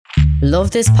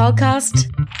Love this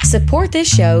podcast? Support this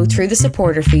show through the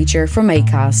supporter feature from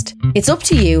Acast. It's up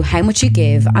to you how much you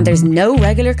give, and there's no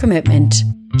regular commitment.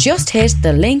 Just hit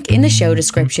the link in the show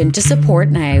description to support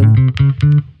now.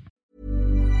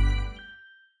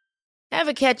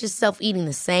 Ever catch yourself eating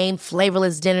the same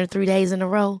flavorless dinner 3 days in a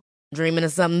row? Dreaming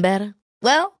of something better?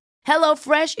 Well,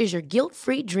 HelloFresh is your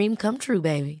guilt-free dream come true,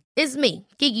 baby. It's me,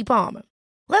 Keke Palmer.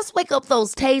 Let's wake up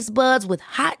those taste buds with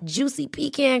hot, juicy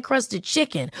pecan-crusted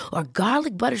chicken or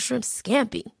garlic butter shrimp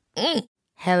scampi.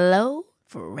 Hello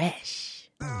Fresh.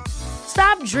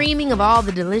 Stop dreaming of all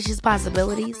the delicious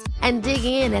possibilities and dig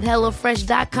in at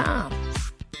HelloFresh.com.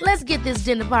 Let's get this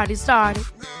dinner party started.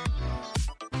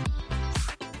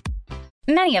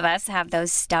 Many of us have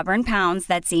those stubborn pounds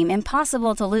that seem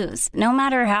impossible to lose, no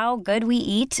matter how good we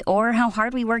eat or how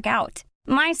hard we work out.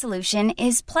 My solution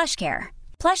is PlushCare.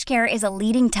 PlushCare is a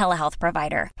leading telehealth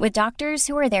provider with doctors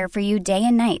who are there for you day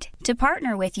and night to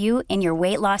partner with you in your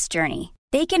weight loss journey.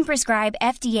 They can prescribe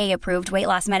FDA-approved weight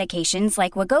loss medications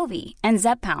like Wegovy and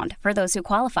Zepbound for those who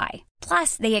qualify.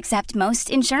 Plus, they accept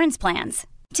most insurance plans.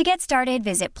 To get started,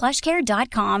 visit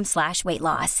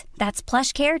plushcare.com/weightloss. That's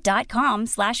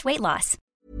plushcare.com/weightloss.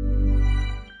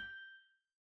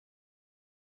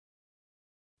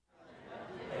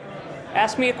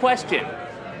 Ask me a question.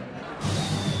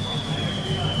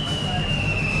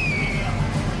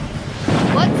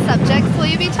 What subjects will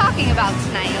you be talking about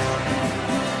tonight?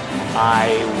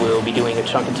 I will be doing a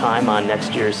chunk of time on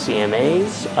next year's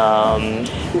CMAs.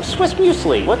 Swiss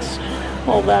Muesli, what's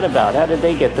all that about? How did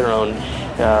they get their own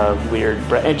weird...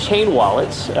 And chain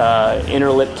wallets,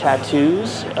 inner lip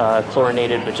tattoos,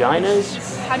 chlorinated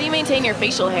vaginas. How do you maintain your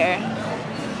facial hair?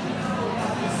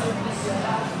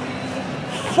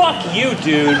 Fuck you,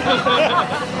 dude.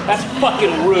 That's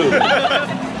fucking rude.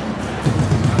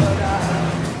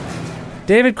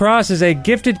 David Cross is a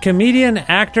gifted comedian,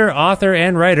 actor, author,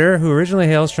 and writer who originally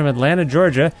hails from Atlanta,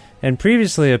 Georgia, and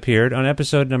previously appeared on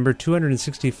episode number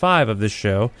 265 of this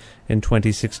show in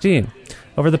 2016.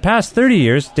 Over the past 30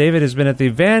 years, David has been at the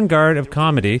vanguard of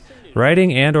comedy,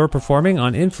 writing and or performing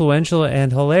on influential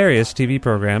and hilarious TV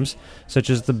programs such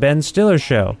as The Ben Stiller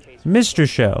Show, Mr.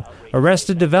 Show,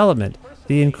 Arrested Development,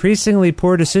 The Increasingly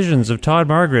Poor Decisions of Todd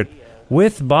Margaret,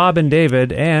 With Bob and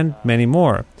David, and many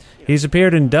more. He's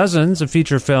appeared in dozens of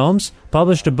feature films,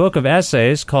 published a book of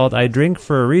essays called I Drink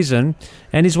for a Reason,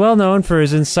 and he's well known for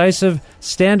his incisive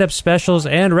stand-up specials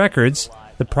and records,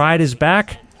 The Pride is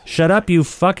Back, Shut Up You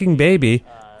Fucking Baby,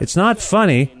 It's Not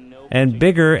Funny, and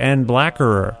Bigger and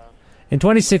Blackerer. In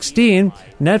 2016,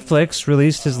 Netflix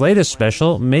released his latest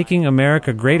special, Making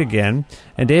America Great Again,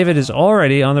 and David is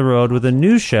already on the road with a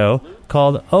new show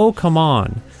called Oh Come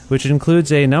On, which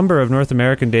includes a number of North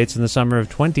American dates in the summer of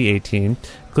 2018,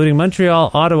 including Montreal,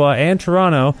 Ottawa, and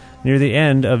Toronto near the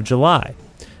end of July.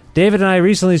 David and I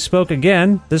recently spoke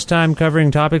again, this time covering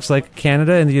topics like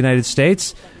Canada and the United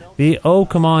States, the Oh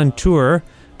Come On tour,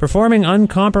 performing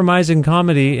uncompromising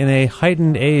comedy in a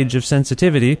heightened age of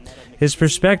sensitivity, his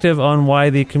perspective on why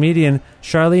the comedian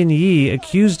Charlene Yee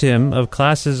accused him of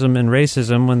classism and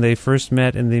racism when they first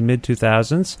met in the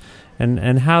mid-2000s,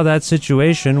 and how that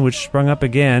situation, which sprung up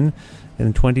again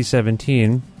in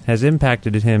 2017, has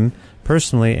impacted him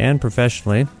personally and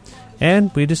professionally,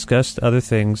 and we discussed other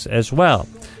things as well.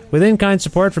 With in-kind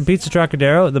support from Pizza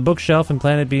Trocadero, The Bookshelf and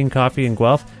Planet Bean Coffee in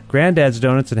Guelph, Granddad's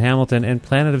Donuts in Hamilton, and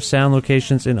Planet of Sound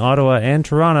locations in Ottawa and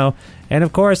Toronto, and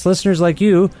of course, listeners like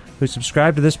you who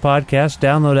subscribe to this podcast,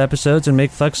 download episodes, and make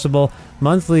flexible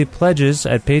monthly pledges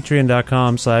at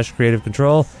patreon.com/Creative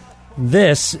Control.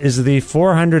 This is the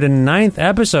 409th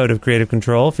episode of Creative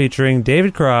Control featuring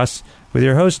David Cross with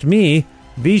your host, me,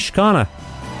 Vish Khanna.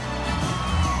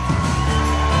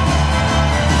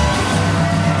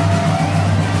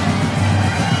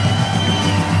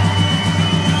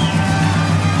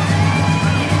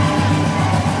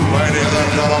 Ladies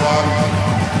and gentlemen,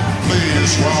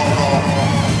 please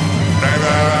welcome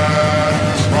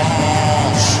David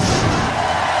Cross.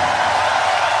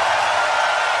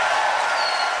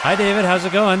 Hi, David. How's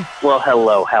it going? Well,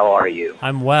 hello. How are you?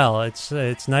 I'm well. It's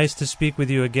nice to speak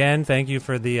with you again. Thank you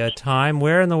for the time.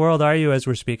 Where in the world are you as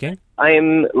we're speaking? I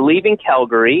am leaving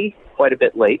Calgary, quite a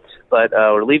bit late, but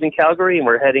we're leaving Calgary and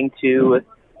we're heading to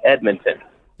Edmonton.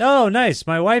 Oh, nice.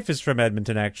 My wife is from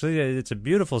Edmonton, actually. It's a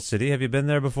beautiful city. Have you been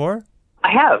there before?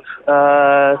 I have.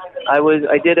 I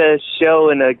did a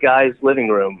show in a guy's living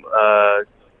room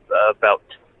about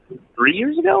 3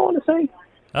 years ago, I want to say.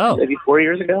 Oh. Maybe 4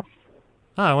 years ago.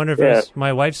 Oh, I wonder if it was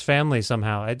my wife's family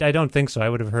somehow. I don't think so. I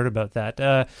would have heard about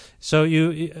that. So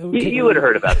you would have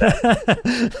heard about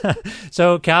that.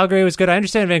 So Calgary was good. I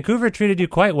understand Vancouver treated you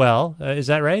quite well. Is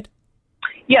that right?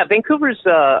 Yeah, Vancouver's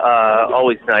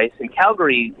always nice, and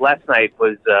Calgary last night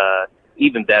was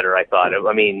even better, I thought.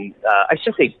 I mean, I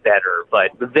shouldn't say better,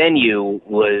 but the venue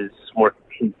was more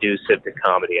conducive to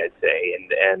comedy, I'd say,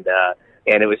 and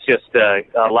it was just a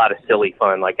lot of silly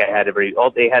fun. Like they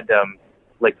had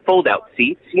like fold out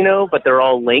seats, you know, but they're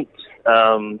all linked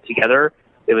together.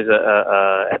 It was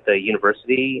at the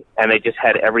university, and they just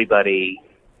had everybody,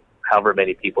 however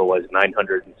many people it was,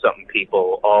 900 and something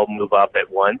people, all move up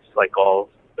at once, like all.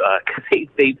 Cause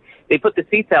they put the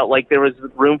seats out like there was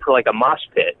room for like a mosh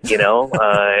pit, you know,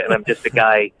 and I'm just a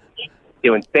guy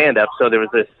doing stand up, so there was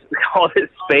all this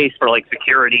space for like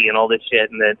security and all this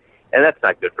shit, and that's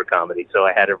not good for comedy. So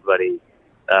I had everybody,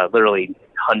 literally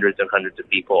hundreds and hundreds of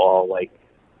people, all like,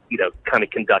 you know, kind of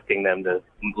conducting them to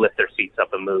lift their seats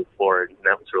up and move forward, and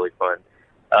that was really fun.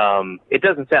 It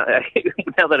doesn't sound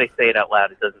now that I say it out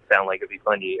loud, it doesn't sound like it'd be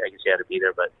fun. I guess you had to be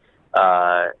there, but.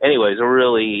 Anyways, a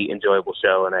really enjoyable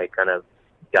show, and I kind of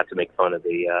got to make fun of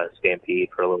the Stampede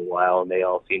for a little while, and they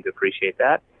all seemed to appreciate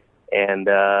that. And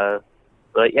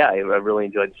but yeah, I really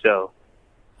enjoyed the show.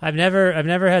 I've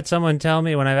never had someone tell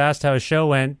me when I've asked how a show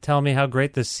went, tell me how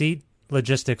great the seat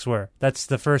logistics were. That's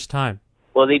the first time.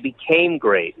 Well, they became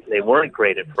great. They weren't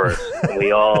great at first, and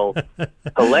we all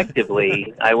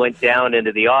collectively, I went down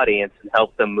into the audience and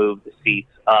helped them move the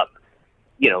seats up,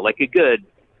 you know, like a good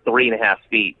 3.5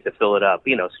 feet to fill it up,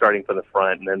 you know, starting from the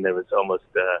front, and then there was almost,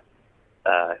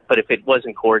 but if it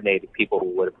wasn't coordinated, people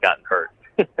would have gotten hurt.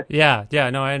 Yeah,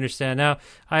 no, I understand. Now,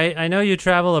 I know you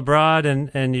travel abroad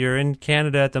and you're in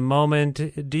Canada at the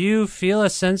moment. Do you feel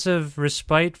a sense of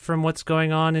respite from what's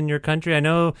going on in your country? I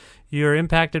know you're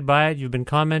impacted by it. You've been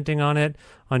commenting on it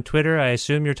on Twitter. I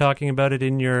assume you're talking about it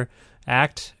in your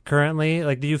act currently.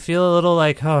 Like, do you feel a little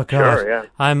like, oh, God, sure, yeah.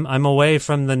 I'm away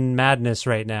from the madness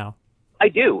right now? I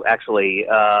do, actually,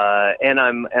 and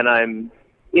I'm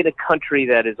in a country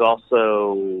that is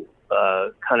also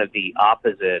kind of the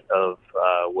opposite of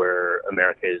where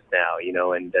America is now, you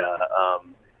know, and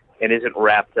isn't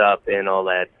wrapped up in all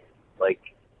that like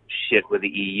shit with the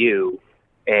EU,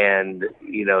 and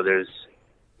you know, there's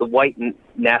the white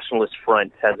nationalist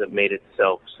front hasn't made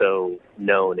itself so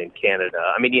known in Canada.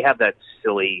 I mean, you have that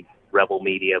silly rebel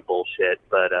media bullshit,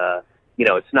 but you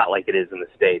know, it's not like it is in the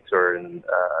States or in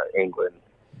England.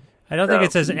 I don't think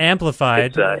it's as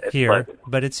amplified it's here, pleasant.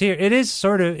 but it's here. It is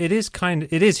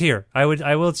here. I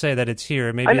will say that it's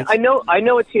here. Maybe I know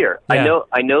it's here. Yeah.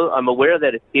 I'm aware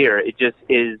that it's here. It just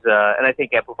is, and I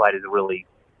think amplified is a really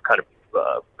kind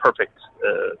of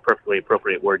perfectly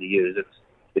appropriate word to use.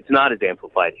 It's not as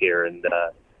amplified here,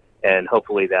 and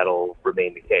hopefully that'll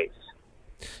remain the case.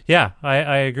 Yeah, I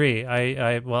agree.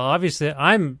 Well, obviously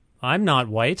I'm not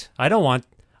white. I don't want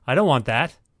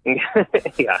that.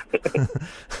 Yeah.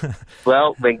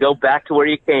 Well, then go back to where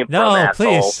you came from,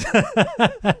 asshole. Please.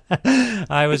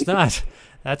 I was not.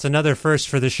 That's another first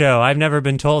for the show. I've never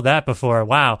been told that before.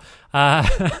 Wow. Now,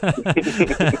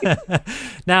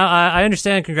 I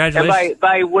understand. Congratulations. And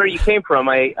by where you came from,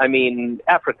 I mean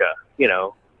Africa. You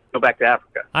know, go back to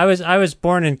Africa. I was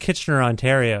born in Kitchener,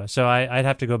 Ontario, so I'd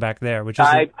have to go back there. Which is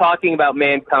I'm talking about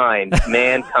mankind.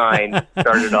 Mankind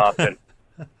started off in.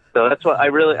 So that's what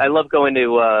I love going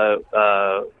to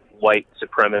white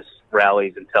supremacist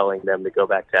rallies and telling them to go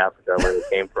back to Africa where they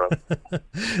came from.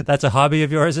 That's a hobby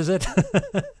of yours, is it?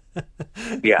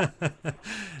 Yeah.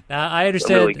 Now, I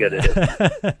understand. I'm really good at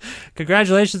it.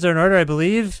 Congratulations are in order, I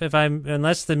believe,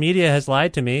 unless the media has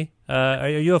lied to me. Are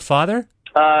you a father?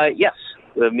 Yes.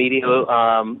 The media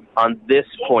on this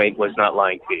point was not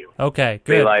lying to you. Okay,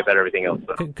 good. They lie about everything else,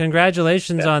 though.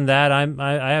 Congratulations on that.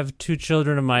 I have 2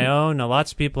 children of my own. Now,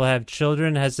 lots of people have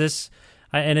children. Has this,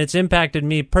 and it's impacted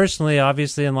me personally,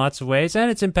 obviously, in lots of ways,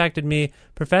 and it's impacted me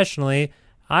professionally.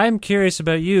 I'm curious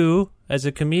about you as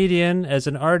a comedian, as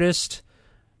an artist.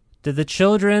 Does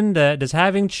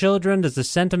having children, does the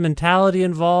sentimentality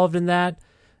involved in that,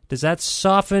 does that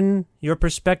soften your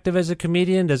perspective as a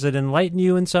comedian? Does it enlighten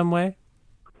you in some way?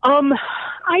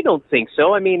 I don't think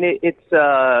so. I mean, it's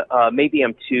maybe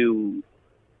I'm too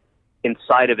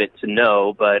inside of it to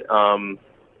know, but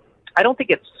I don't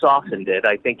think it's softened it.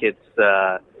 I think it's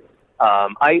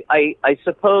I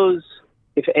suppose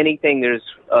if anything, there's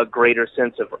a greater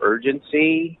sense of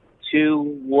urgency to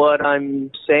what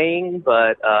I'm saying,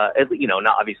 but you know,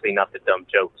 obviously not the dumb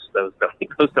jokes; those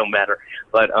don't matter.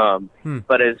 But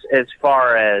but as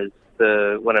far as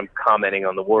when I'm commenting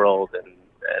on the world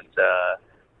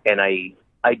and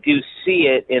I do see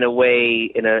it in a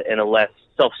way, in a less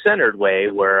self-centered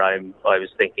way, where I was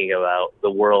thinking about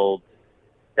the world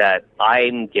that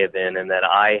I'm given and that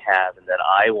I have and that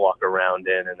I walk around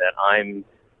in and that I'm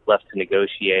left to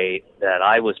negotiate that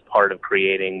I was part of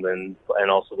creating, and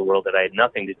also the world that I had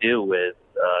nothing to do with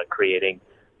creating.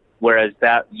 Whereas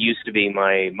that used to be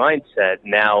my mindset,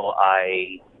 now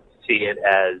I see it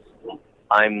as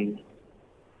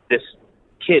this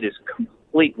kid is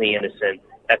completely innocent,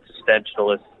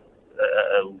 existentialist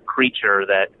creature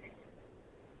that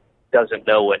doesn't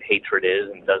know what hatred is,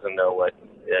 and doesn't know what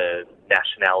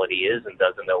nationality is, and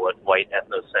doesn't know what white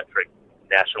ethnocentric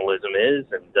nationalism is,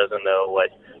 and doesn't know what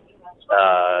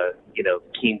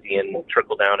Keynesian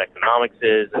trickle-down economics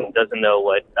is, and doesn't know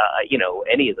what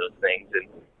any of those things.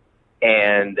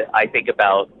 And I think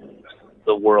about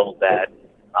the world that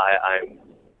I'm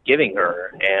giving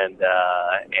her, and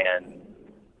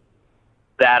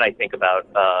that I think about.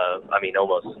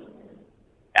 Almost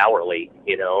hourly,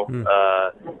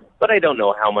 but I don't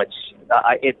know how much.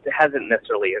 It hasn't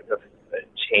necessarily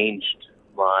changed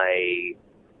my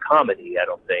comedy, I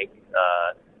don't think.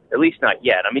 At least not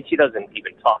yet. She doesn't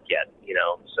even talk yet,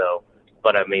 so,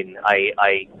 but I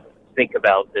think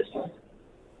about this,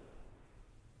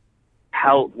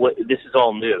 this is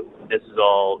all new. This is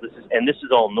all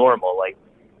normal. Like,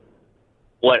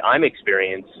 what I'm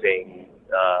experiencing,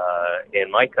 in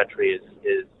my country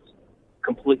is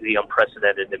completely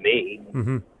unprecedented to me.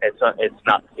 Mm-hmm.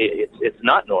 It's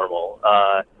not normal.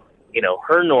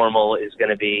 Her normal is going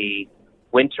to be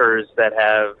winters that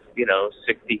have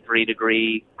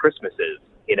 63-degree Christmases.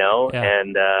 Yeah.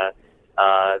 And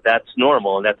that's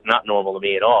normal, and that's not normal to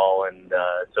me at all. And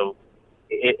so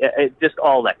it just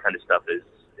all that kind of stuff is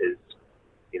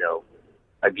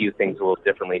I view things a little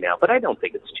differently now. But I don't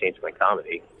think it's changed my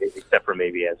comedy, except for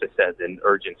maybe, as I said, an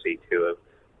urgency to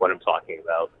what I'm talking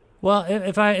about. Well,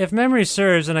 if memory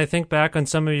serves, and I think back on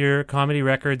some of your comedy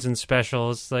records and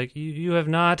specials, like you have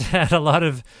not had a lot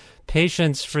of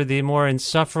patience for the more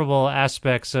insufferable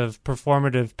aspects of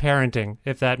performative parenting,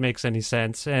 if that makes any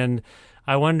sense. And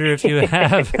I wonder if you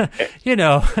have,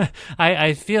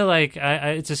 I feel like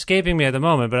it's escaping me at the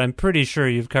moment, but I'm pretty sure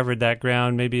you've covered that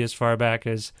ground, maybe as far back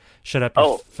as "Shut Up,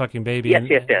 You Fucking Baby."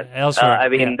 Yes. Elsewhere.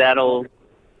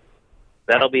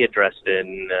 That'll be addressed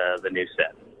in the new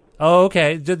set. Oh,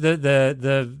 okay.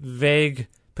 The vague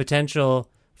potential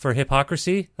for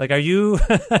hypocrisy. Like, are you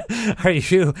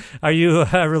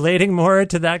relating more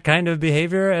to that kind of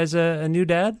behavior as a new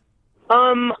dad?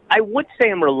 I would say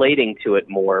I'm relating to it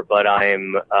more, but I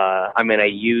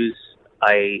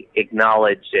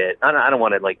acknowledge it. I don't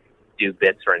want to do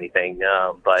bits or anything,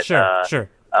 but sure.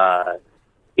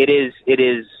 It is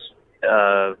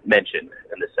mentioned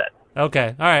in the set.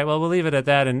 Okay. All right. Well, we'll leave it at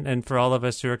that. And for all of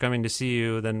us who are coming to see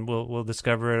you, then we'll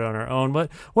discover it on our own.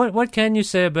 What can you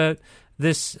say about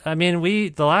this?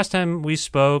 The last time we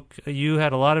spoke, you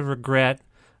had a lot of regret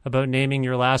about naming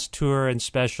your last tour and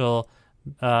special,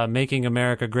 Making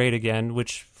America Great Again,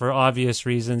 which for obvious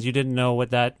reasons, you didn't know what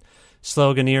that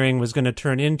sloganeering was going to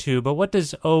turn into. But what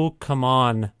does "Oh, Come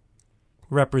On"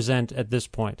 represent at this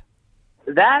point?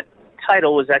 That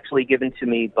title was actually given to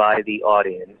me by the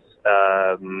audience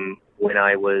when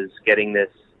I was getting this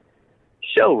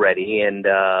show ready, and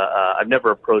I've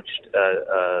never approached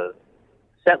a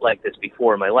set like this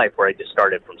before in my life, where I just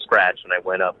started from scratch and I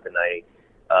went up, and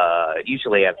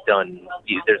usually I've done,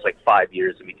 there's 5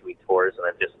 years in between tours, and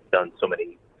I've just done so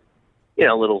many,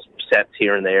 little sets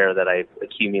here and there that I've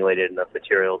accumulated enough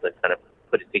material to kind of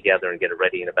put it together and get it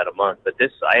ready in about a month. But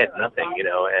this, I had nothing,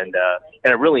 and I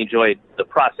really enjoyed the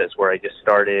process, where I just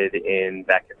started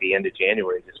back at the end of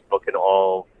January, just booking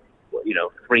all,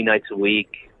 3 nights a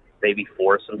week, maybe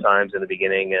 4 sometimes in the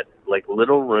beginning, at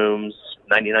little rooms,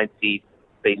 99-seat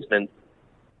basement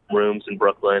rooms in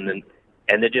Brooklyn, and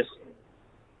then just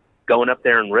going up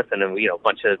there and riffing, and a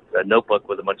bunch of a notebook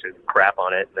with a bunch of crap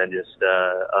on it, and then just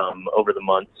over the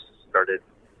months started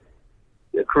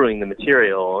accruing the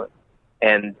material.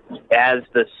 And as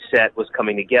the set was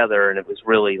coming together, and it was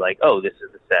really this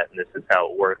is the set, and this is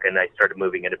how it worked, and I started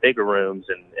moving into bigger rooms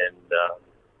and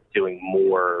doing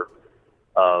more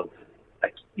of,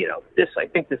 this, I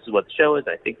think this is what the show is,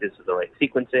 I think this is the right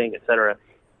sequencing, etc.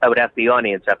 I would ask the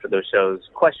audience after those shows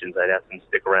questions. I'd ask them to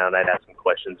stick around. I'd ask them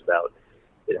questions about,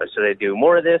 should I do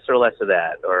more of this or less of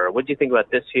that? Or what do you think about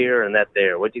this here and that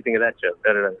there? What do you think of that joke?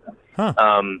 Da, da, da.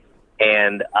 Huh.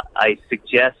 And I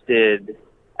suggested,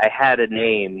 I had a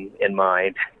name in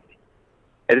mind,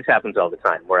 and this happens all the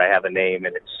time, where I have a name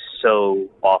and it's so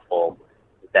awful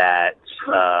that,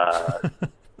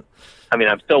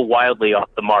 I'm so wildly off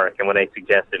the mark, and when I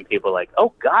suggest it, people are like,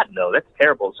 oh, God, no, that's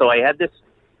terrible. So I had this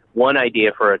one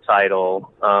idea for a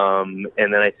title, and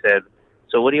then I said,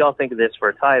 so what do y'all think of this for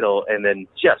a title? And then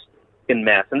just in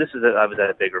mass, and I was at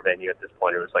a bigger venue at this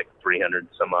point, it was 300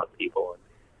 some odd people.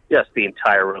 just the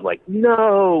entire room like,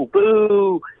 no,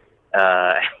 boo.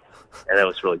 And that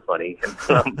was really funny.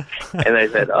 And I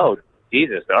said, oh,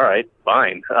 Jesus, all right,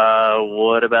 fine.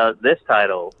 What about this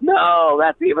title? No,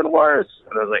 that's even worse.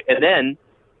 And I was like, and then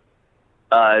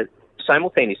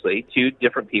simultaneously, two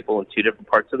different people in two different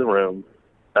parts of the room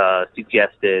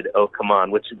suggested, oh, come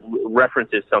on, which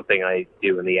references something I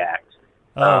do in the act.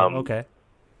 Okay.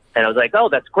 And I was like, oh,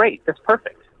 that's great. That's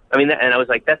perfect. I mean, and I was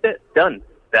like, that's it, done.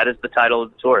 That is the title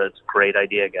of the tour. That's a great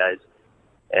idea, guys.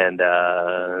 And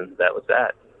that was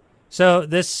that. So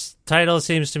this title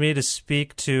seems to me to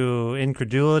speak to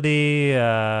incredulity,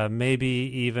 maybe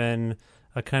even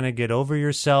a kind of get over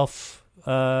yourself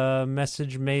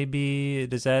message. Maybe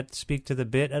does that speak to the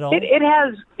bit at all? It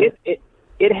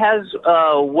has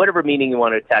whatever meaning you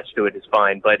want to attach to it is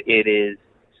fine, but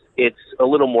it's a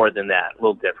little more than that, a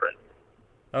little different.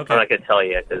 Okay, I'm not going to tell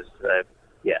you because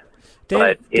yeah,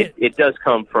 David, but it does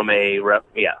come from a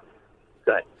yeah.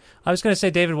 Go ahead. I was going to say,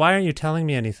 David, why aren't you telling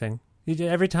me anything?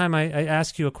 Every time I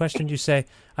ask you a question, you say,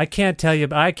 I can't tell you,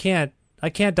 but I can't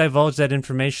divulge that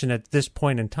information at this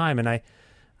point in time, and I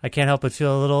can't help but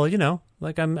feel a little,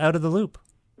 like I'm out of the loop.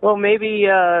 Well, maybe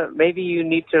you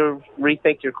need to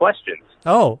rethink your questions.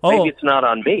 Oh. Maybe it's not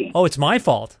on me. Oh, it's my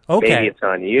fault. Okay. Maybe it's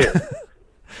on you.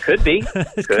 Could be.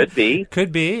 Could be.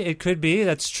 Could be. It could be.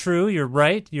 That's true. You're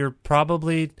right. You're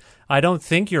probably... I don't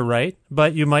think you're right,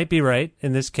 but you might be right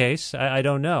in this case. I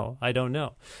don't know. I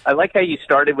like how you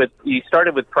started with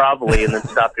probably and then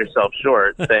stopped yourself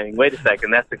short, saying, "Wait a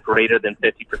second, that's a greater than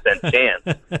 50% chance."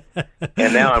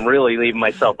 And now I'm really leaving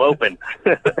myself open.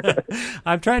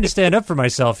 I'm trying to stand up for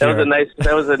myself here.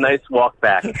 That was a nice walk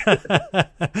back.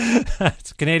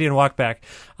 It's a Canadian walk back.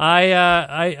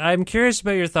 I'm curious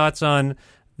about your thoughts on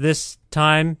this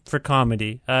time for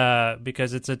comedy,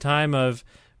 because it's a time of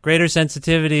greater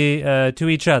sensitivity to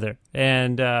each other,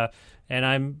 and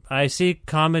I see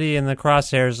comedy in the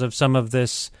crosshairs of some of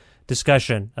this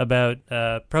discussion about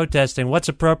protesting, what's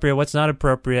appropriate, what's not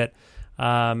appropriate,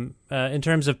 in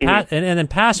terms of and then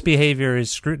past behavior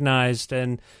is scrutinized,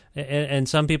 and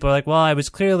some people are like, well, I was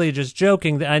clearly just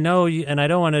joking. I know, and I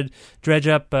don't want to dredge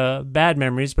up bad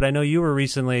memories, but I know you were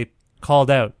recently called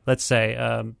out, let's say,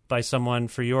 by someone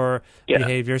for your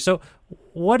behavior. So,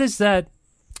 what is that?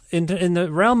 In the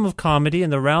realm of comedy, in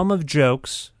the realm of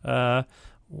jokes,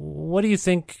 what do you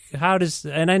think? How does?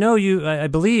 And I know you. I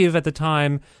believe at the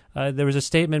time there was a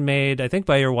statement made, I think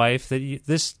by your wife, that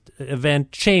this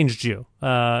event changed you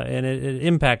and it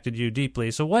impacted you deeply.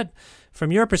 So, what,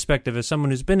 from your perspective, as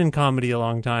someone who's been in comedy a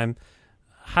long time,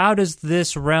 how does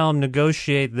this realm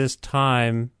negotiate this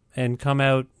time and come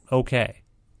out okay?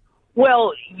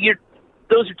 Well,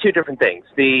 those are two different things.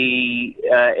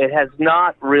 It has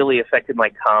not really affected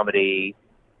my comedy.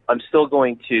 I'm still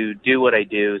going to do what I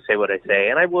do, say what I say,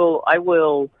 and I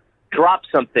will drop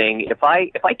something if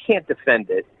I can't defend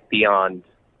it beyond,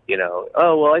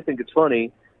 oh well, I think it's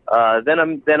funny.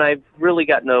 Then I've really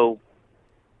got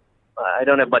I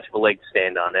don't have much of a leg to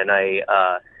stand on, and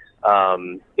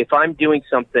if I'm doing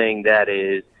something that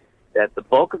the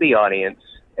bulk of the audience,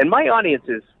 and my audience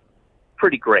is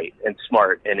pretty great and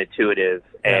smart and intuitive,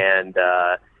 and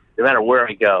no matter where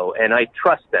I go, and I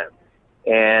trust them,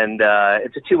 and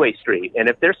it's a two-way street. And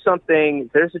if there's a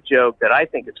joke that I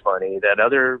think is funny that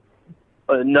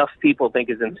enough people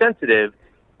think is insensitive,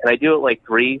 and I do it like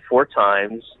 3-4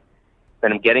 times,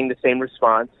 and I'm getting the same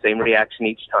response, same reaction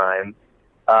each time,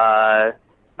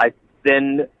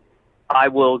 then I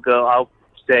will go. I'll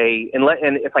say, and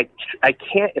if I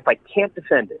can't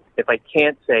defend it, if I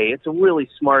can't say it's a really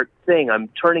smart thing, I'm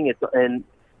turning it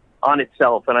on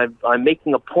itself, and I'm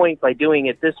making a point by doing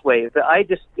it this way.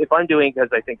 If I'm doing it because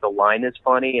I think the line is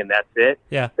funny and that's it,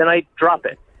 then I drop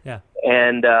it. Yeah.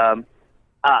 And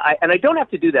I don't have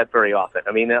to do that very often.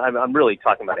 I mean, I'm really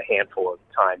talking about a handful of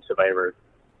times if I ever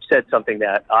said something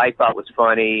that I thought was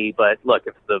funny. But look,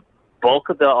 if the bulk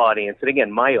of the audience, and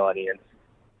again, my audience,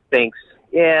 thinks,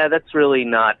 yeah, that's really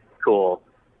not cool,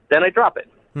 then I drop it.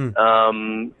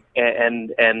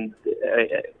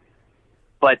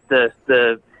 But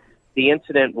the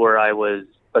incident where I was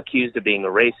accused of being a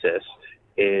racist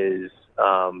is,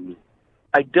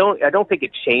 I don't think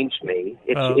it changed me.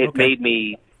 It made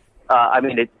me.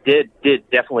 It did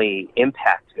definitely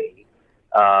impact me.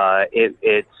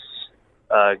 It's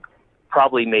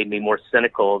probably made me more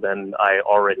cynical than I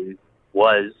already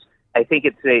was. I think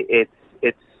it's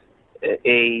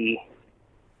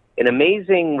an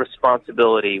amazing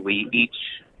responsibility we each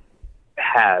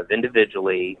have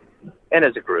individually and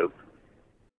as a group.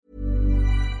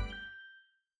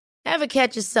 Ever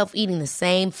catch yourself eating the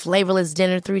same flavorless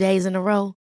dinner 3 days in a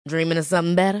row? Dreaming of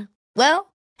something better?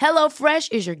 Well,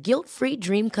 HelloFresh is your guilt-free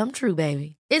dream come true,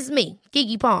 baby. It's me,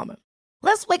 Keke Palmer.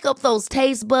 Let's wake up those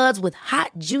taste buds with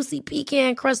hot, juicy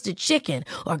pecan-crusted chicken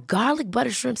or garlic butter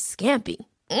shrimp scampi.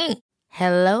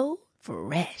 Hello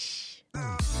Fresh.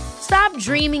 Stop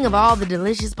dreaming of all the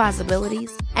delicious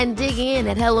possibilities and dig in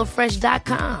at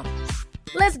HelloFresh.com.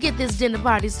 Let's get this dinner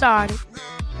party started.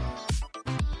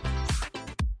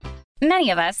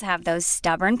 Many of us have those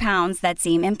stubborn pounds that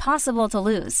seem impossible to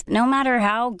lose, no matter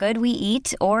how good we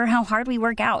eat or how hard we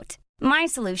work out. My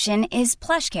solution is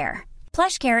PlushCare.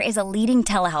 PlushCare is a leading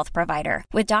telehealth provider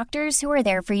with doctors who are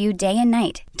there for you day and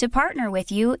night to partner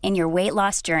with you in your weight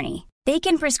loss journey. They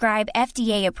can prescribe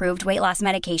FDA-approved weight loss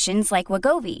medications like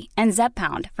Wegovy and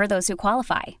Zepbound for those who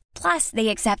qualify. Plus, they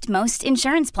accept most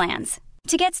insurance plans.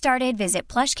 To get started, visit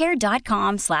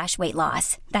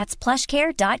plushcare.com/weightloss. That's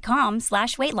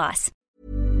plushcare.com/weightloss.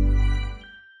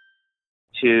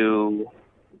 To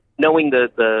knowing the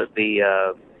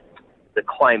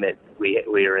climate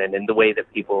we are in and the way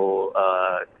that people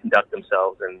conduct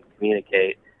themselves and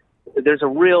communicate, there's a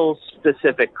real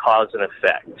specific cause and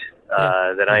effect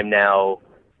that I'm now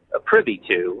privy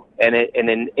to, and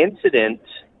an incident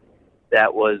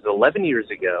that was 11 years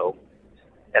ago.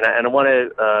 And I want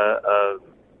to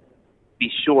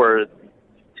be sure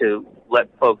to let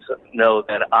folks know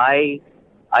that I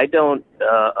don't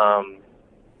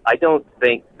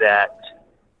think that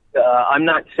I'm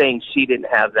not saying she didn't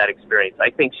have that experience. I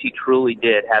think she truly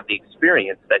did have the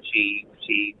experience that she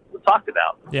talked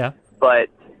about. Yeah. But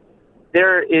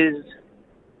there is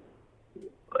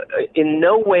in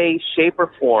no way, shape, or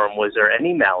form was there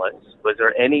any malice. Was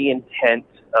there any intent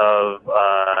of,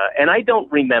 and I don't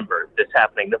remember this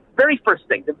happening. The very first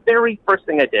thing I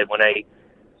did when I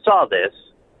saw this,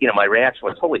 my reaction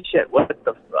was, holy shit, what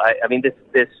the, I mean, it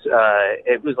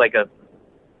was like a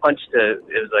punch to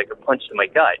my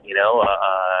gut,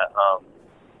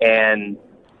 and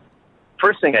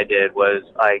first thing I did was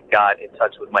I got in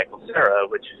touch with Michael Cera,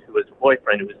 who was a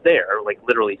boyfriend who was there, like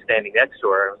literally standing next to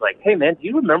her. I was like, hey man, do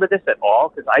you remember this at all?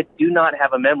 Because I do not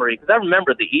have a memory, because I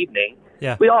remember the evening.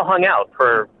 Yeah. We all hung out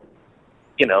for,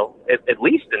 at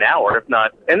least an hour, if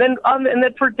not, and then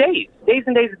for days and days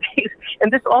and days.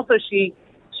 And this also, she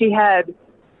had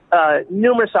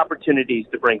numerous opportunities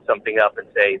to bring something up and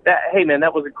say that, hey man,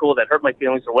 that wasn't cool, that hurt my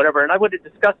feelings or whatever. And I would have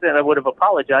discussed it and I would have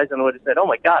apologized and I would have said, oh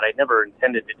my God, I never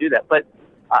intended to do that. But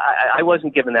I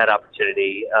wasn't given that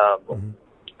opportunity.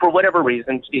 For whatever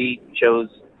reason, she chose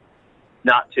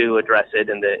not to address it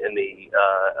in the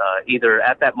either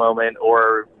at that moment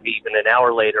or even an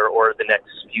hour later or the next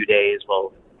few days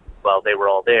while they were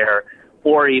all there,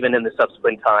 or even in the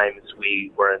subsequent times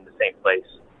we were in the same place.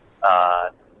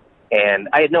 And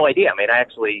I had no idea. I mean, I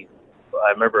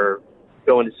remember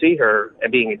going to see her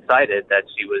and being excited that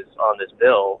she was on this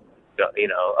bill.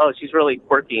 Oh, she's really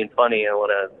quirky and funny. I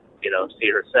want to, see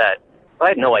her set. But I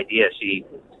had no idea she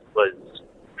was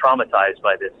traumatized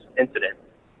by this incident.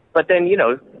 But then,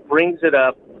 brings it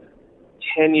up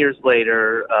 10 years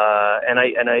later, and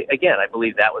I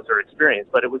believe that was her experience,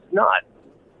 but it was not.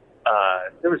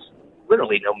 There was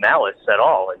literally no malice at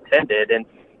all intended,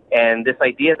 and this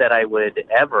idea that I would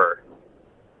ever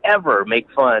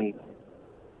make fun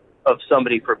of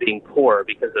somebody for being poor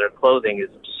because of their clothing is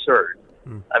absurd.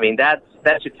 I mean, that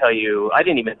should tell you. I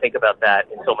didn't even think about that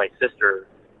until my sister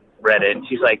read it. And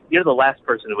she's like, "You're the last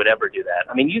person who would ever do that."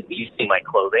 I mean, you see my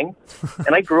clothing,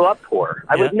 and I grew up poor.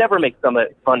 I would never make fun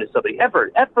of somebody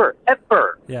ever.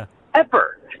 Yeah.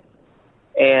 Ever.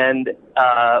 And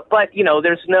but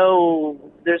there's no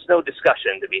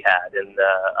discussion to be had, and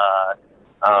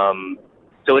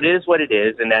so it is what it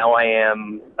is. And now I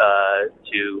am I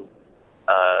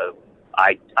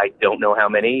don't know how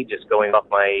many. Just going off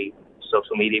my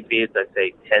social media feeds, I'd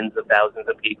say tens of thousands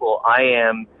of people. I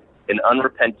am an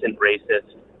unrepentant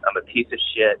racist. I'm a piece of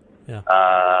shit. Yeah.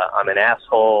 I'm an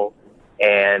asshole.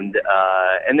 And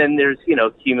then there's,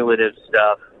 cumulative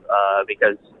stuff,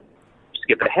 because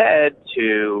skip ahead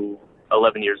to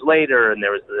 11 years later, and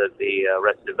there was the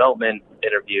Arrested Development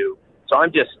interview. So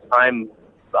I'm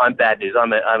bad news.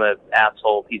 I'm a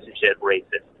asshole, piece of shit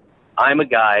racist. I'm a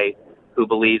guy who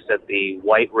believes that the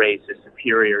white race is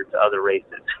superior to other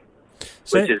races.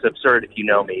 Which is absurd if you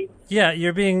know me. Yeah, I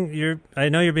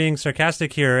know you're being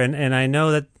sarcastic here, and I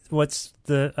know that what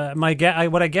I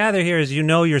gather here is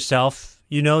yourself.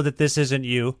 You know that this isn't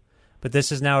you, but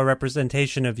this is now a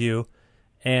representation of you,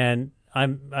 and I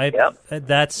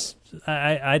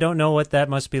don't know what that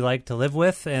must be like to live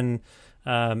with, and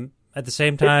at the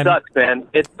same time, it sucks, man.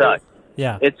 It sucks.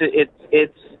 Yeah,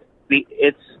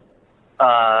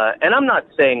 and I'm not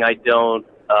saying I don't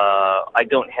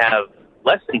have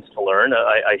lessons to learn.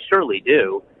 I surely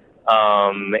do,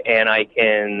 and I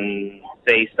can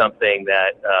say something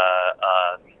that,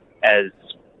 as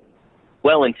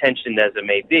well-intentioned as it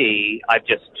may be, I've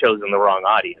just chosen the wrong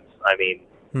audience. I mean,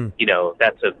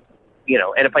 that's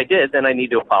and if I did, then I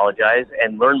need to apologize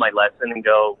and learn my lesson and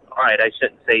go, all right, I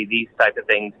shouldn't say these type of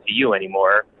things to you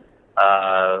anymore.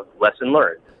 Lesson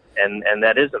learned. And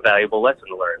that is a valuable lesson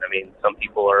to learn. I mean, some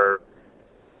people are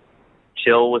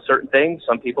chill with certain things.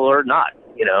 Some people are not,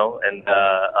 and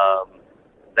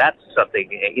that's something,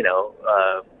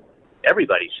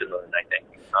 everybody should learn, I think.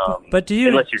 But do you,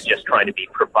 unless you're just trying to be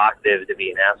provocative to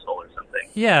be an asshole or something.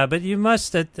 Yeah, but you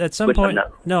must at some point.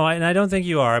 No, and I don't think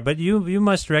you are. But you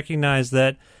must recognize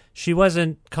that she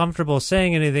wasn't comfortable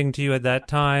saying anything to you at that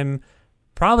time,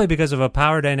 probably because of a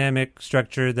power dynamic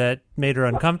structure that made her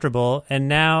uncomfortable. And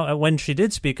now, when she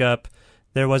did speak up,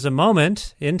 there was a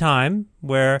moment in time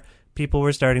where people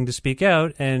were starting to speak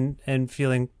out and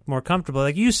feeling more comfortable.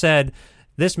 Like you said,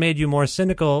 this made you more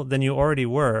cynical than you already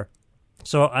were.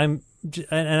 So I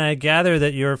gather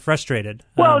that you're frustrated.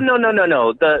 Well, no.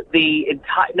 The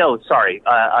entire sorry.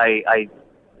 I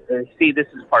see. This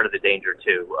is part of the danger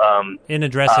too. In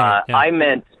addressing it, yeah. I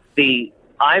meant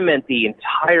the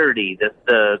entirety,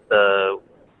 the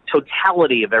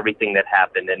totality of everything that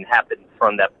happened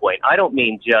from that point. I don't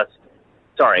mean just.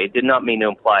 Sorry, it did not mean to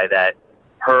imply that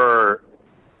her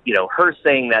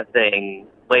saying that thing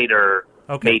later.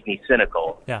 Okay. Made me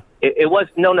cynical. Yeah, it was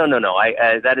no.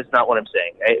 That is not what I'm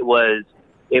saying. It was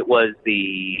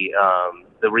the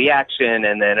reaction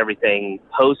and then everything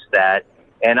post that,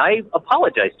 and I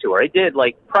apologized to her. I did,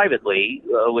 like, privately,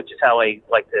 which is how I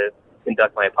like to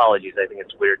conduct my apologies. I think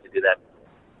it's weird to do that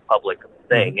public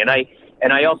thing, and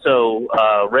I also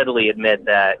readily admit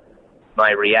that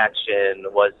my reaction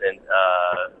wasn't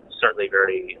certainly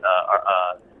very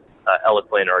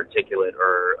eloquent or articulate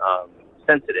or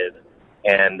sensitive.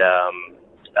 And,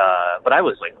 but I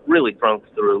was like really thrown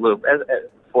through a loop,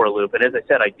 for a loop. And as I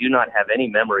said, I do not have any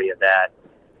memory of that.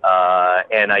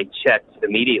 And I checked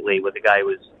immediately with the guy who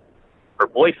was her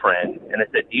boyfriend. And I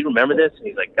said, do you remember this? And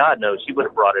he's like, God, no, she would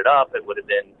have brought it up. It would have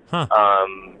been,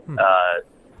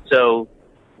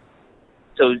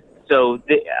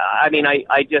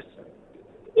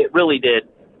 it really did,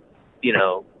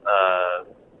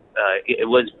 it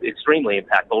was extremely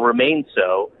impactful, remains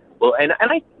so. Well, and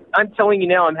I'm telling you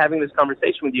now, I'm having this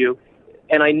conversation with you,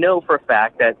 and I know for a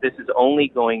fact that this is only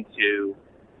going to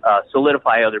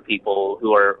solidify other people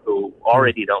who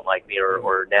already don't like me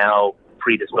or now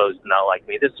predisposed to not like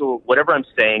me. Whatever I'm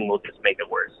saying will just make it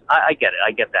worse. I get it.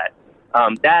 I get that.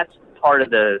 That's part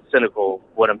of the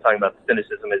what I'm talking about, the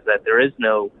cynicism, is that there is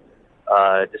no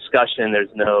discussion.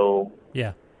 There's no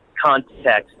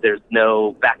context. There's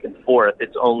no back and forth.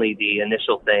 It's only the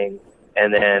initial thing,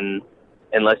 and then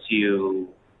unless you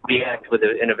react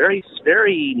in a very,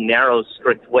 very narrow,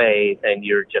 strict way, then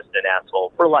you're just an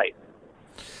asshole for life.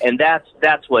 And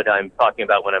that's what I'm talking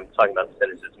about when I'm talking about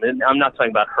cynicism. And I'm not talking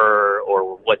about her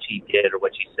or what she did or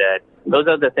what she said. Those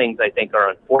are the things I think are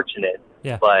unfortunate.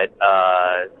 Yeah. But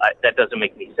that doesn't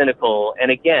make me cynical. And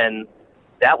again,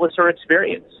 that was her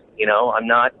experience. I'm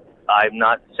not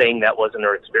saying that wasn't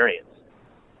her experience.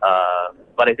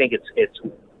 But I think it's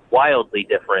wildly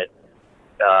different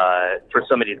for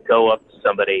somebody to go up to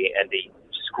somebody and to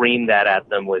scream that at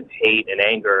them with hate and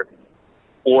anger,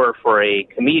 or for a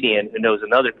comedian who knows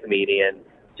another comedian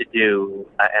to do,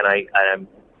 and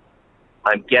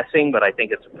I'm guessing, but I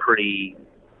think it's a pretty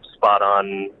spot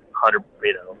on,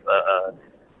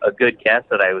 a good guess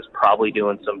that I was probably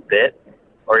doing some bit,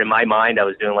 or in my mind I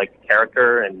was doing like a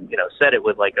character and said it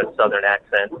with like a southern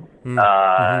accent.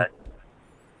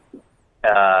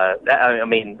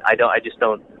 I just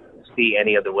don't see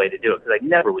any other way to do it, because I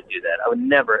never would do that. I would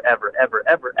never, ever, ever,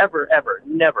 ever, ever, ever,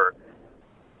 never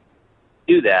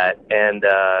do that. And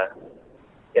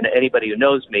anybody who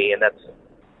knows me, and that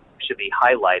should be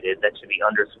highlighted, that should be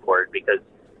underscored, because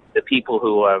the people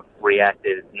who have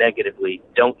reacted negatively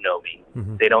don't know me.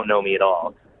 Mm-hmm. They don't know me at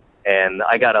all. And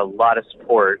I got a lot of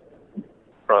support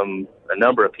from a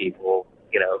number of people,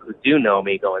 who do know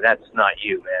me, going, "That's not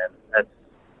you, man.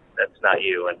 That's not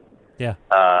you." And yeah.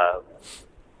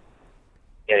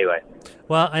 Anyway,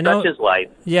 well, I know such is life.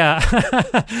 Yeah,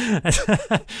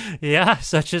 yeah,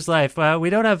 such is life. We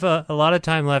don't have a lot of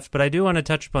time left, but I do want to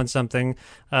touch upon something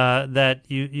that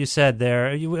you said there.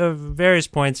 At various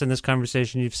points in this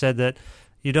conversation, you've said that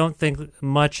you don't think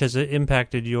much has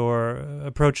impacted your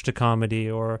approach to comedy,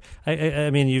 or I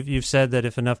mean, you've said that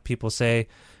if enough people say,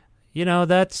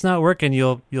 that's not working,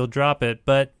 you'll drop it.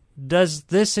 But does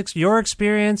your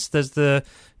experience, does the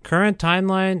current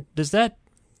timeline, does that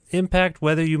impact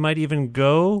whether you might even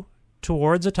go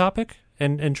towards a topic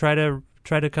and try to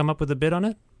try to come up with a bid on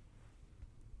it?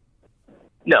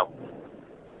 No.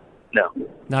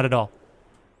 Not at all.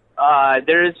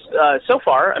 There's so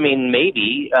far. I mean,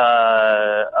 maybe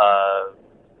that's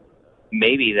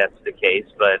the case,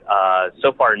 but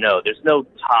so far, no. There's no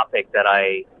topic that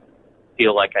I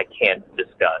feel like I can't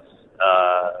discuss.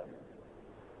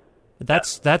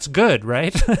 That's good,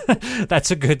 right?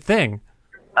 That's a good thing.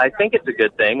 I think it's a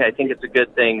good thing. I think it's a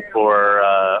good thing for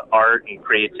art and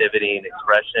creativity and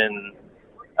expression.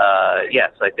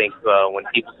 Yes, I think when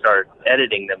people start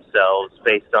editing themselves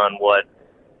based on what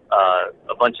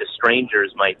a bunch of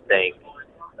strangers might think,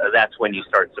 that's when you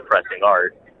start suppressing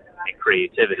art and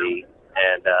creativity,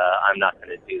 and I'm not going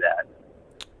to do that.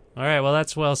 All right, well,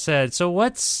 that's well said. So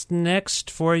what's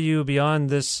next for you beyond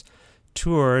this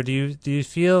tour? Do you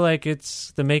feel like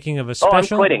it's the making of a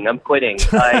special? Oh, I'm quitting.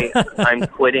 I'm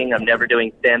quitting. I'm never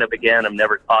doing stand-up again. I'm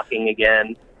never talking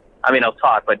again. I mean, I'll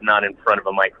talk, but not in front of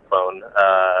a microphone.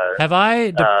 Have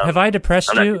I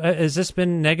depressed you? Has this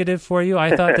been negative for you?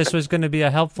 I thought this was going to be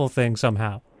a helpful thing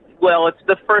somehow. Well, it's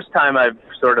the first time I've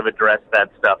sort of addressed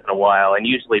that stuff in a while, and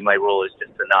usually my rule is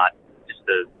just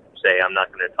to say I'm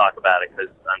not going to talk about it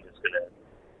because I'm just going to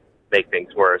make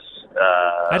things worse.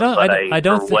 I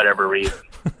don't for whatever reason.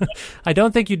 I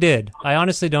don't think you did. I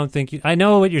honestly don't think you. I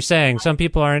know what you're saying. Some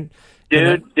people aren't.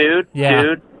 Dude.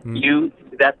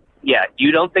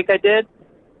 You don't think I did?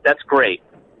 That's great.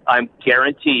 I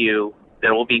guarantee you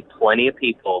there will be plenty of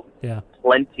people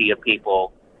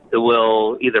who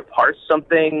will either parse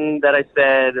something that I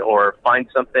said or find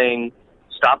something,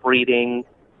 stop reading,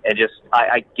 and just,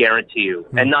 I guarantee you,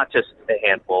 and not just a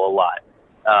handful, a lot.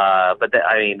 But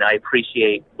I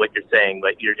appreciate what you're saying,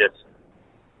 but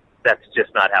that's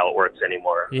just not how it works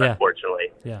anymore,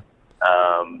 unfortunately. Yeah.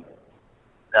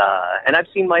 And I've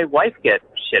seen my wife get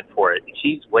shit for it.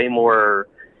 She's way more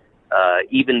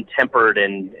even-tempered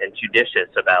and judicious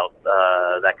about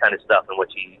that kind of stuff and what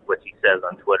she says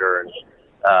on Twitter and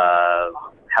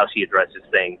how she addresses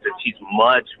things. And she's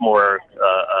much more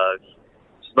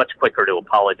she's much quicker to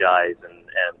apologize and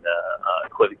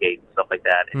equivocate and stuff like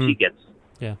that. And she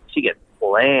gets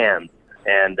slammed.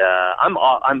 And I'm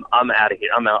out of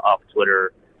here. I'm off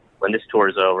Twitter when this tour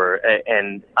is over.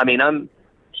 And I mean,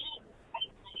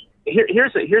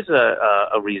 Here's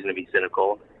a reason to be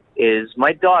cynical, is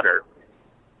my daughter,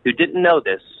 who didn't know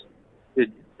this, who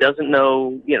doesn't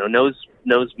know,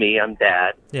 knows me, I'm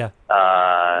dad,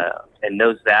 and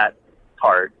knows that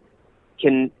part,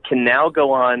 can now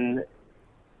go on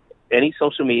any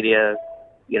social media,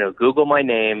 Google my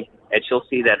name, and she'll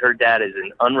see that her dad is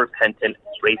an unrepentant,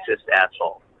 racist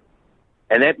asshole.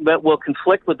 And that will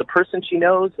conflict with the person she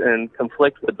knows and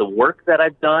conflict with the work that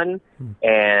I've done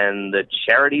and the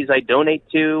charities I donate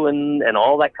to and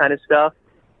all that kind of stuff.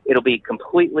 It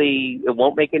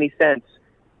won't make any sense,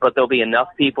 but there'll be enough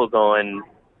people going,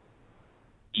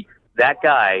 that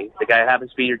guy, the guy who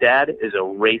happens to be your dad, is a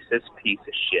racist piece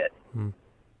of shit.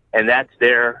 And that's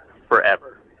there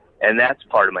forever. And that's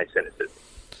part of my cynicism.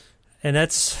 And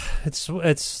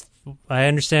I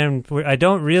understand. I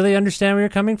don't really understand where you're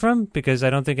coming from because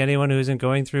I don't think anyone who isn't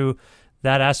going through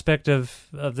that aspect of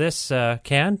this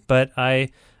can. But I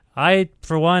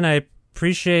for one, I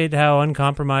appreciate how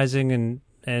uncompromising and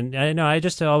I know I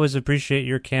just always appreciate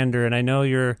your candor, and I know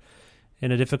you're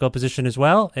in a difficult position as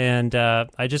well. And I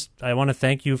want to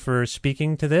thank you for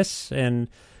speaking to this. And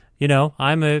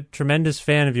I'm a tremendous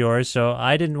fan of yours, so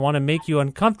I didn't want to make you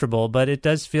uncomfortable, but it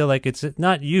does feel like it's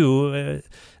not you,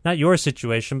 not your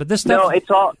situation, but this stuff. No, it's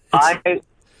all.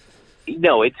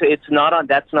 It's not on.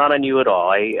 That's not on you at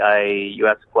all. You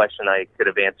asked a question. I could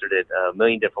have answered it a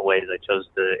million different ways. I chose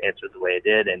to answer it the way I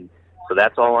did, and so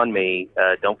that's all on me.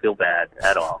 Don't feel bad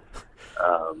at all.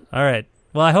 All right.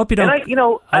 Well, I hope you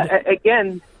don't. And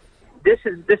again. This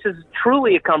is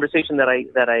truly a conversation that I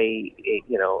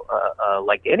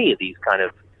like any of these kind of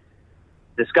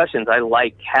discussions. I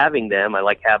like having them. I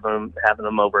like having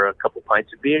them over a couple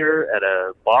pints of beer at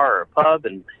a bar or a pub,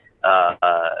 and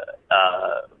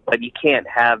but you can't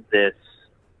have this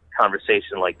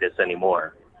conversation like this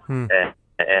anymore. And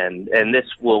this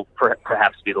will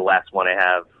perhaps be the last one I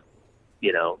have.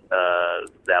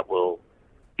 That will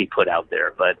be put out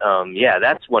there. But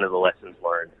that's one of the lessons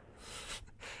learned.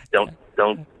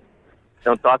 Don't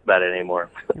talk about it anymore.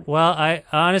 Well, I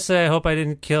hope I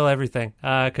didn't kill everything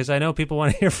because I know people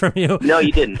want to hear from you. No,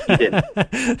 you didn't.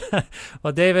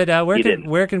 Well, David,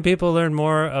 where can people learn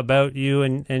more about you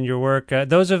and your work?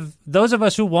 Those of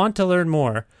us who want to learn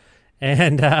more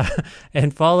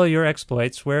and follow your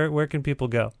exploits, where can people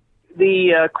go?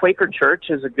 The Quaker Church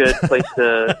is a good place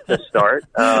to start.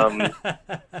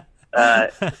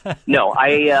 No,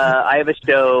 I have a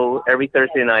show every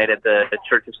Thursday night at the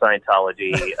Church of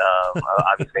Scientology.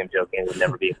 Obviously, I'm joking. It would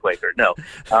never be a Quaker. No.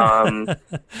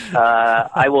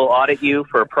 I will audit you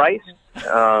for a price.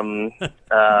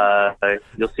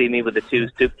 You'll see me with the 2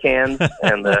 soup cans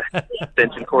and the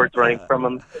extension cords running from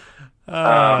them.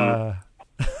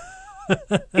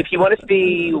 If you want to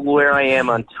see where I am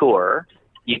on tour,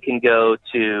 you can go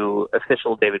to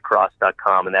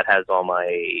officialdavidcross.com, and that has all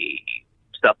my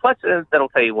stuff. Plus, that'll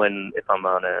tell you if I'm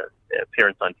on an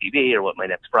appearance on TV or what my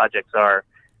next projects are.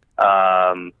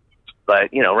 But,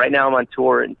 right now I'm on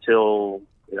tour until,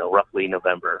 roughly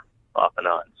November, off and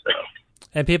on. So.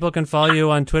 And people can follow you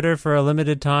on Twitter for a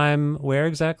limited time. Where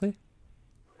exactly?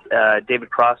 David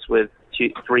Cross with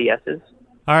 3 S's.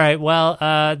 All right. Well,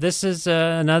 this is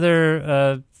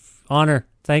another honor.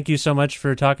 Thank you so much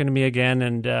for talking to me again,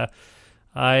 and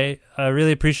I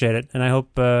really appreciate it. And I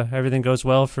hope everything goes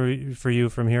well for you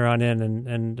from here on in,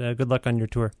 and good luck on your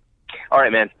tour. All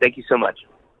right, man. Thank you so much.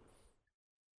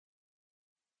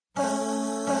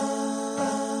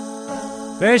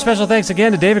 Very special thanks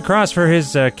again to David Cross for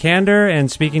his candor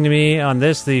and speaking to me on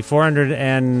this, the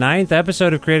 409th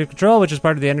episode of Creative Control, which is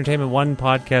part of the Entertainment One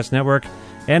podcast network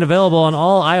and available on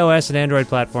all iOS and Android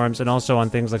platforms, and also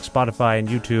on things like Spotify and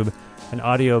YouTube and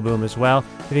Audio Boom as well.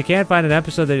 If you can't find an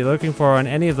episode that you're looking for on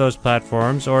any of those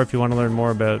platforms, or if you want to learn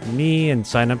more about me and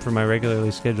sign up for my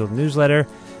regularly scheduled newsletter,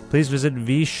 please visit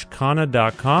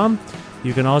vishkhanna.com.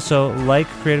 You can also like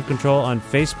Creative Control on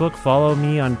Facebook, follow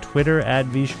me on Twitter at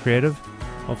vishcreative.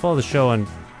 I'll follow the show on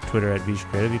Twitter at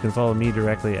vishcreative. You can follow me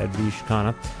directly at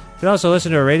vishkhanna. You can also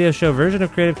listen to a radio show version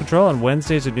of Creative Control on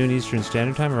Wednesdays at noon Eastern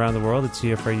Standard Time around the world at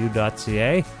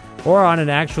CFRU.ca, or on an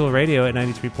actual radio at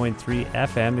 93.3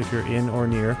 FM if you're in or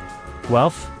near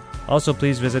Guelph. Also,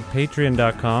 please visit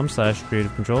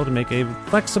patreon.com/Creative Control to make a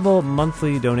flexible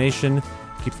monthly donation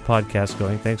to keep the podcast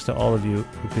going. Thanks to all of you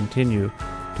who continue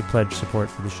to pledge support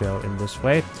for the show in this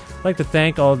way. I'd like to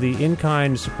thank all the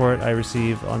in-kind support I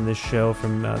receive on this show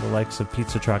from the likes of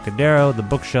Pizza Trocadero, The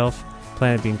Bookshelf,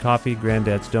 Planet Bean Coffee,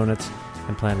 Granddad's Donuts,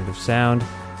 and Planet of Sound.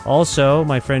 Also,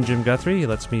 my friend Jim Guthrie, he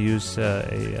lets me use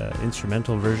a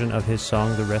instrumental version of his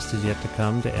song, The Rest Is Yet to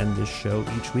Come, to end this show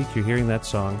each week. You're hearing that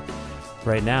song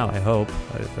right now, I hope.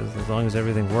 As long as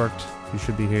everything worked, you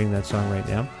should be hearing that song right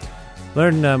now.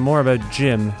 Learn more about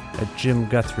Jim at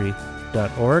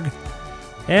jimguthrie.org.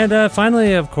 And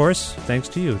finally, of course, thanks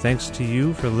to you. Thanks to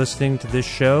you for listening to this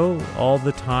show all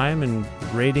the time and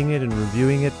rating it and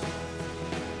reviewing it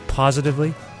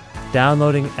positively,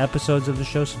 downloading episodes of the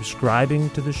show,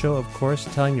 subscribing to the show, of course,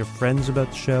 telling your friends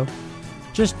about the show,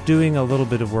 just doing a little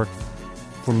bit of work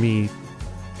for me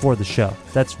for the show.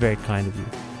 That's very kind of you.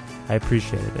 I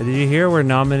appreciate it. Did you hear we're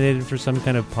nominated for some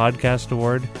kind of podcast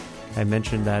award? I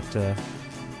mentioned that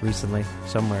recently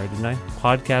somewhere, didn't I?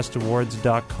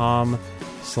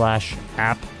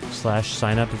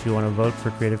 podcastawards.com/app/sign up if you want to vote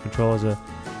for Creative Control as a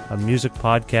music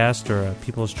podcast or a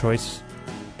People's Choice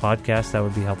podcast. That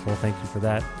would be helpful. Thank you for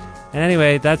that. And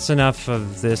anyway, that's enough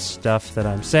of this stuff that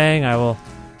I'm saying. I will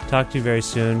talk to you very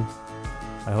soon.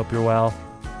 I hope you're well.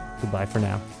 Goodbye for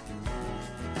now.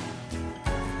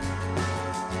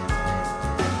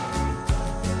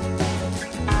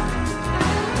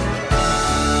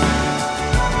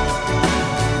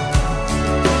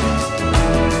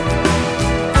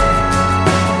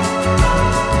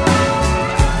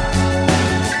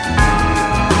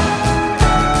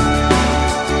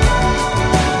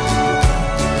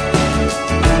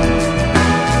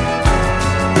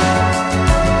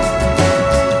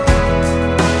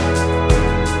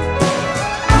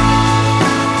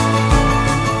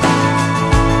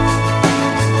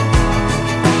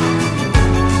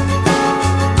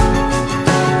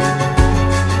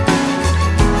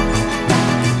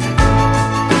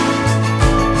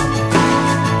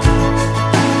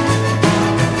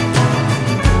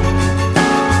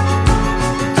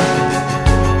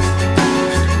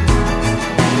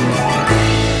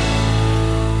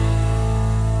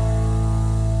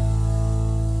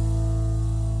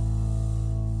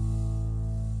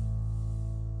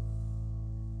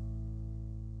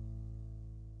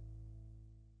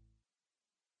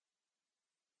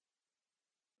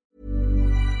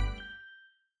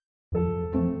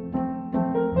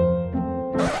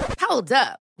 Hold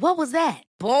up. What was that?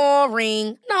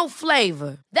 Boring. No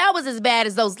flavor. That was as bad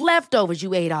as those leftovers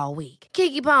you ate all week.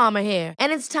 Keke Palmer here.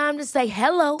 And it's time to say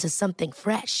hello to something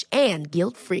fresh and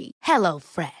guilt-free. Hello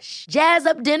Fresh. Jazz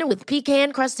up dinner with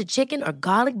pecan-crusted chicken or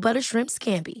garlic butter shrimp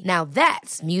scampi. Now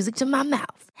that's music to my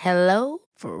mouth. Hello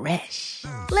Fresh.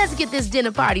 Let's get this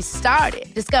dinner party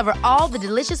started. Discover all the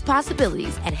delicious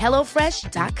possibilities at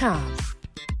HelloFresh.com.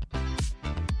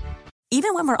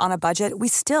 Even when we're on a budget, we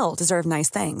still deserve nice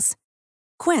things.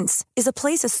 Quince is a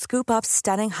place to scoop up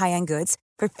stunning high-end goods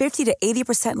for 50 to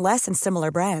 80% less than similar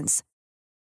brands.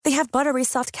 They have buttery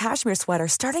soft cashmere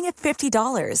sweaters starting at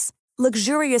 $50,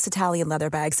 luxurious Italian leather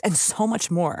bags, and so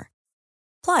much more.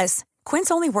 Plus,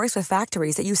 Quince only works with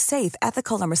factories that use safe,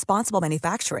 ethical, and responsible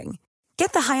manufacturing.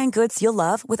 Get the high-end goods you'll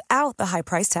love without the high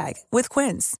price tag with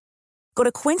Quince. Go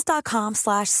to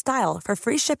quince.com/style for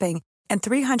free shipping and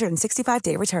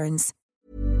 365-day returns.